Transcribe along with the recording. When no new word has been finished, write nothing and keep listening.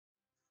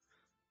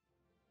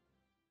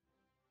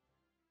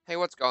Hey,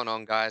 what's going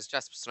on, guys?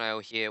 Jasper Snail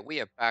here. We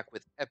are back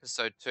with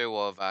episode 2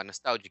 of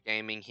Nostalgia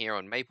Gaming here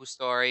on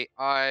Maplestory.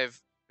 I've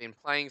been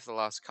playing for the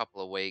last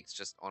couple of weeks,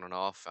 just on and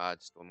off,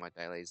 just doing my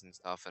dailies and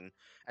stuff. And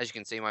as you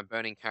can see, my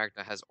burning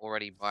character has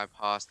already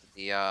bypassed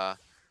the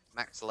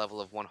max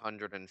level of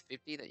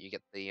 150 that you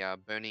get the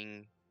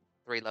burning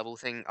 3 level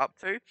thing up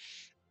to.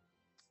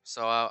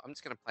 So I'm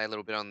just going to play a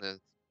little bit on the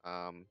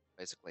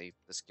basically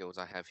the skills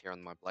I have here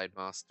on my Blade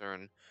Master,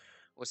 and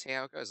we'll see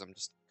how it goes. I'm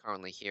just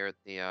currently here at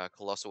the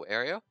Colossal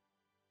area.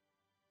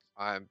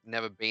 I've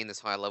never been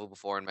this high level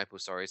before in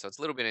Maplestory, so it's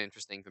a little bit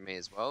interesting for me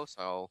as well.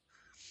 So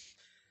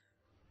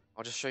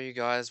I'll just show you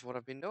guys what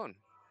I've been doing.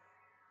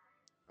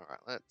 All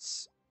right,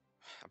 let's.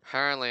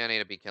 Apparently, I need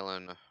to be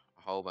killing a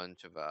whole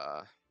bunch of.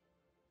 I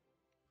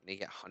need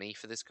to get honey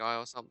for this guy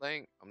or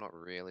something. I'm not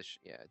really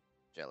sure. Yeah,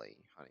 jelly,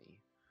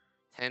 honey.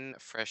 10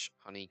 fresh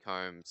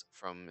honeycombs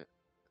from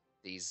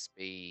these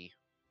bee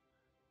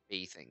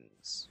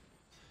things.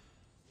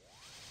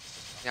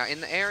 Now,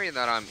 in the area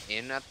that I'm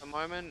in at the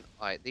moment,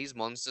 like these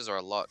monsters are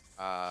a lot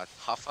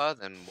tougher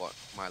than what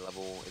my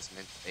level is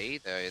meant to be.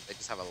 They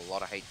just have a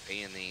lot of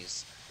HP in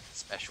these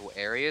special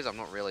areas. I'm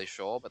not really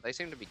sure, but they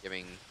seem to be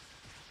giving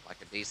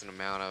like a decent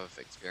amount of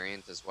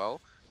experience as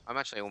well. I'm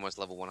actually almost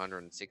level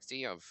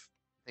 160. I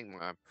think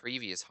my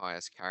previous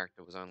highest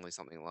character was only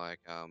something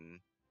like I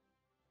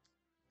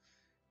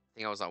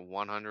think I was like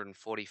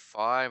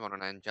 145 on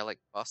an angelic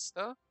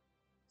buster.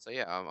 So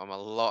yeah, I'm a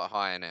lot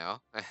higher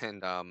now,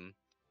 and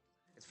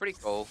it's pretty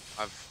cool.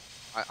 I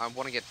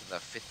want to get to the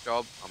 5th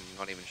job. I'm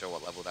not even sure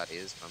what level that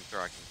is, but I'm sure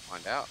I can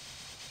find out.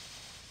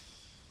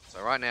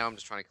 So right now I'm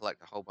just trying to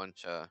collect a whole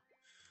bunch of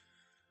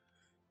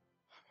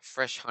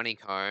fresh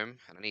honeycomb,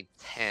 and I need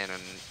 10, and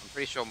I'm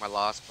pretty sure my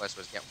last quest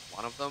was get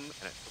one of them,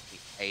 and it took me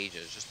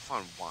ages just to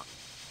find one.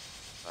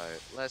 So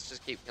let's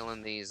just keep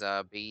killing these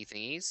bee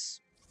thingies.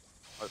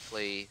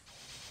 Hopefully,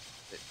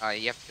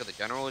 you have to kill the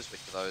generals,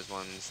 which are those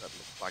ones that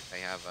look like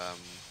they have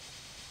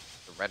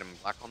the red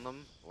and black on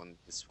them.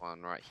 This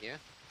one right here.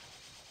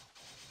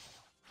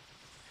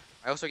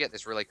 I also get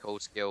this really cool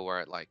skill where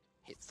it like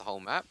hits the whole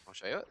map. I'll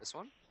show you it. This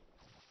one.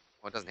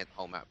 Well, it doesn't hit the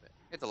whole map, but it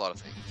hits a lot of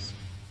things.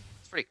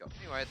 It's pretty cool.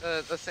 Anyway,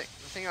 the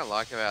thing I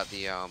like about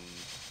the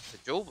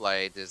dual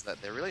blade is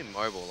that they're really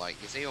mobile. Like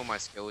you see all my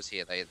skills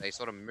here, they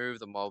sort of move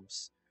the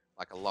mobs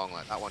like along.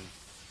 Like that one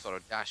sort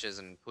of dashes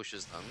and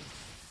pushes them,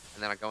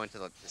 and then I go into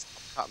this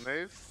uppercut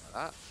move like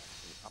that,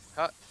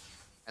 uppercut,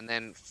 and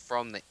then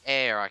from the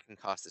air I can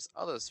cast this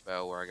other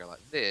spell where I go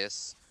like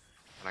this,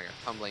 and I go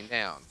tumbling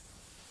down,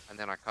 and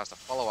then I cast a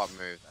follow-up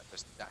move that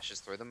just dashes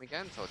through them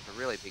again. So it's a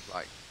really big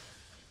like.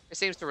 It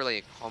seems to really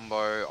a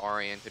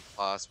combo-oriented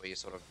class where you're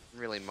sort of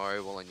really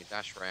mobile and you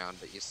dash around,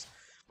 but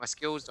my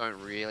skills don't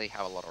really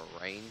have a lot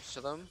of range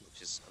to them,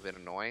 which is a bit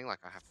annoying. Like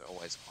I have to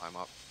always climb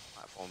up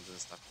platforms and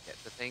stuff to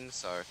get to things,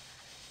 so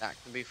that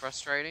can be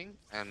frustrating.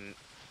 And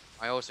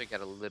I also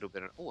get a little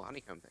bit of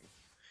honeycomb thing.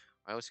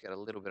 I also get a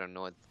little bit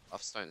annoyed that the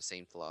buffs don't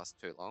seem to last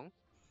too long.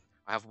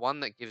 I have one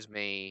that gives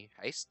me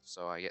haste,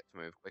 so I get to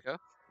move quicker,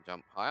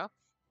 jump higher.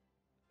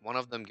 One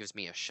of them gives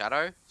me a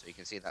shadow, so you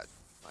can see that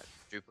like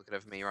duplicate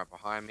of me right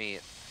behind me.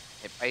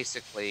 It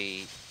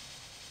basically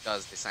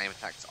does the same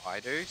attacks I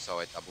do, so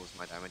it doubles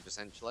my damage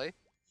essentially.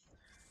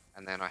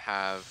 And then I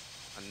have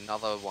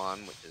another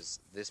one, which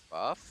is this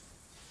buff.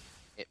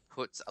 It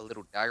puts a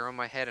little dagger on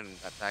my head, and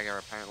that dagger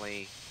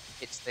apparently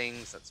hits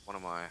things. That's one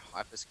of my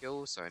hyper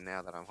skills. So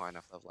now that I'm high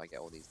enough level, I get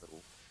all these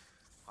little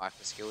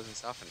hyper skills and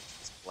stuff, and it's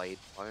this blade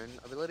clone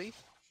ability.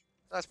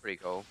 So that's pretty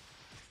cool.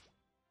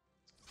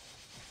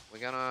 We're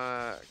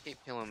gonna keep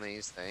killing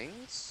these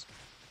things.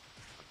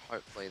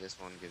 Hopefully this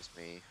one gives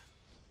me...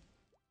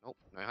 Nope,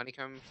 no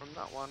honeycomb from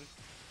that one.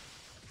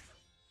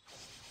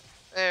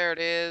 There it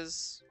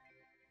is.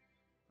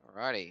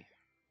 Alrighty.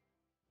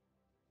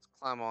 Let's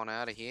climb on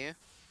out of here.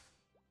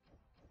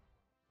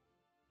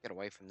 Get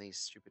away from these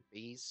stupid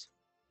bees.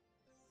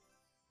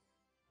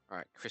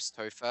 Alright,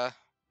 Christopher.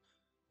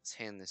 Let's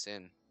hand this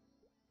in.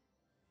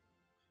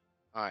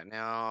 Alright,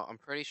 now I'm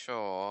pretty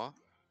sure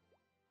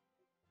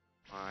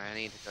I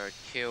need to go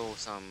kill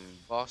some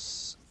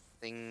boss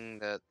thing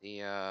that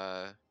this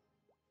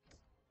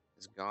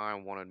guy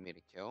wanted me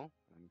to kill.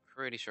 I'm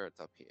pretty sure it's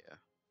up here.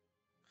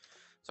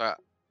 So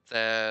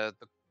the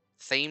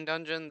theme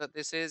dungeon that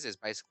this is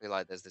basically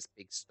like there's this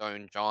big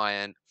stone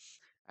giant,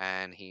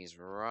 and he's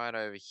right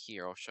over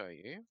here. I'll show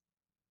you.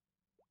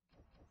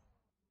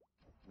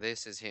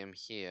 This is him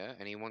here,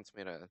 and he wants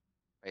me to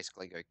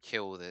basically go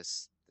kill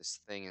this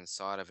thing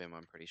inside of him,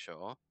 I'm pretty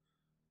sure.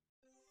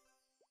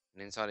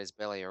 And inside his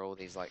belly are all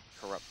these like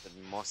corrupted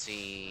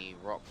mossy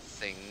rock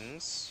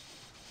things.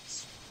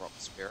 Rock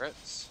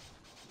spirits.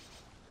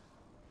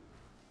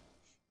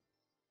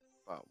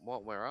 But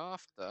what we're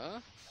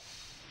after...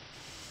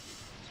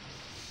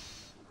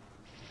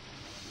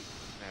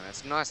 Man,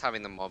 it's nice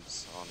having the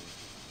mobs on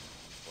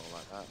all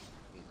like that.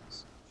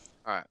 Jesus.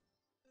 Alright.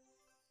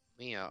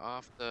 We are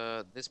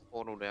after this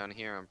portal down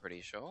here, I'm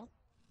pretty sure.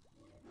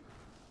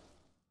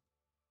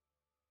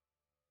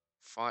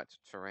 Fight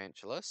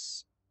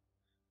Tarantulas.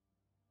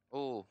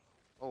 Oh,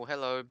 oh,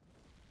 hello.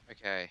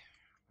 Okay.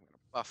 I'm gonna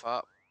buff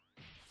up.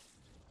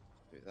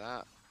 Do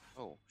that.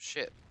 Oh,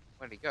 shit.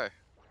 Where did he go?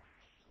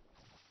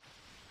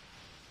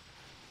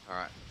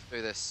 Alright, let's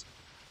do this.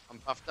 I'm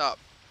buffed up.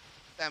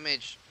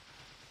 Damage.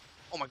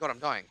 Oh my god, I'm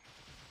dying.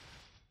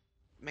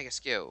 Mega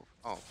skill.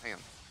 Oh, hang on.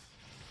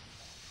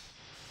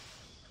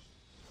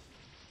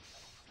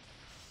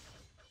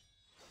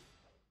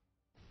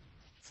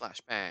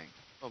 Flashbang.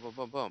 Boom, boom,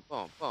 boom, boom,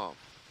 boom, boom.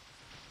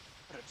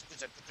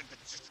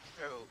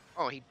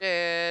 Oh, he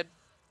dead.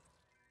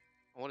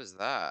 What is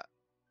that?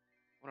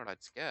 What did I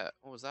just get?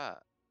 What was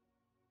that?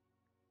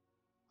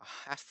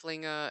 A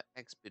Halflinger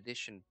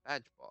Expedition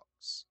badge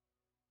box,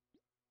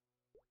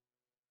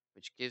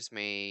 which gives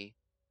me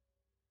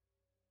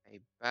a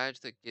badge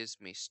that gives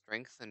me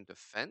strength and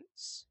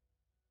defense.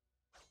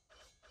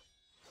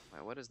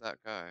 Wait, where does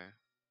that go?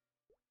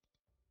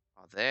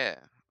 Oh,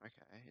 there.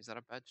 Okay, is that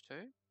a badge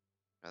too?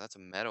 No, that's a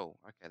medal.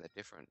 Okay, they're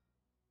different.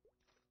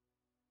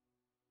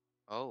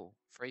 Oh,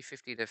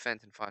 350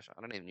 defense and 5 shot.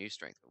 I don't even use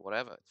strength, but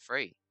whatever. It's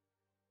free.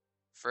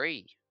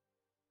 Free.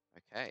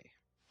 Okay.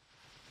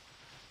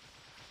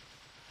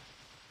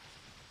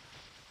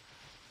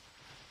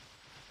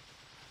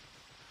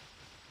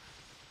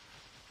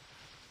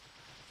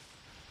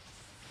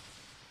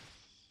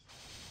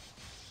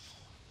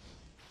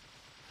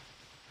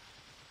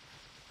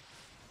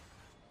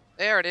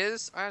 There it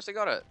is. I actually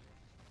got it.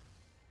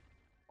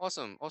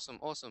 Awesome, awesome,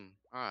 awesome.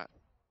 Alright,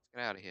 let's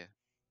get out of here.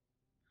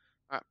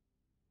 Alright,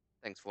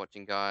 thanks for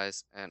watching,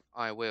 guys, and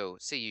I will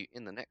see you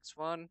in the next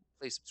one.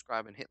 Please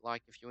subscribe and hit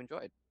like if you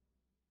enjoyed.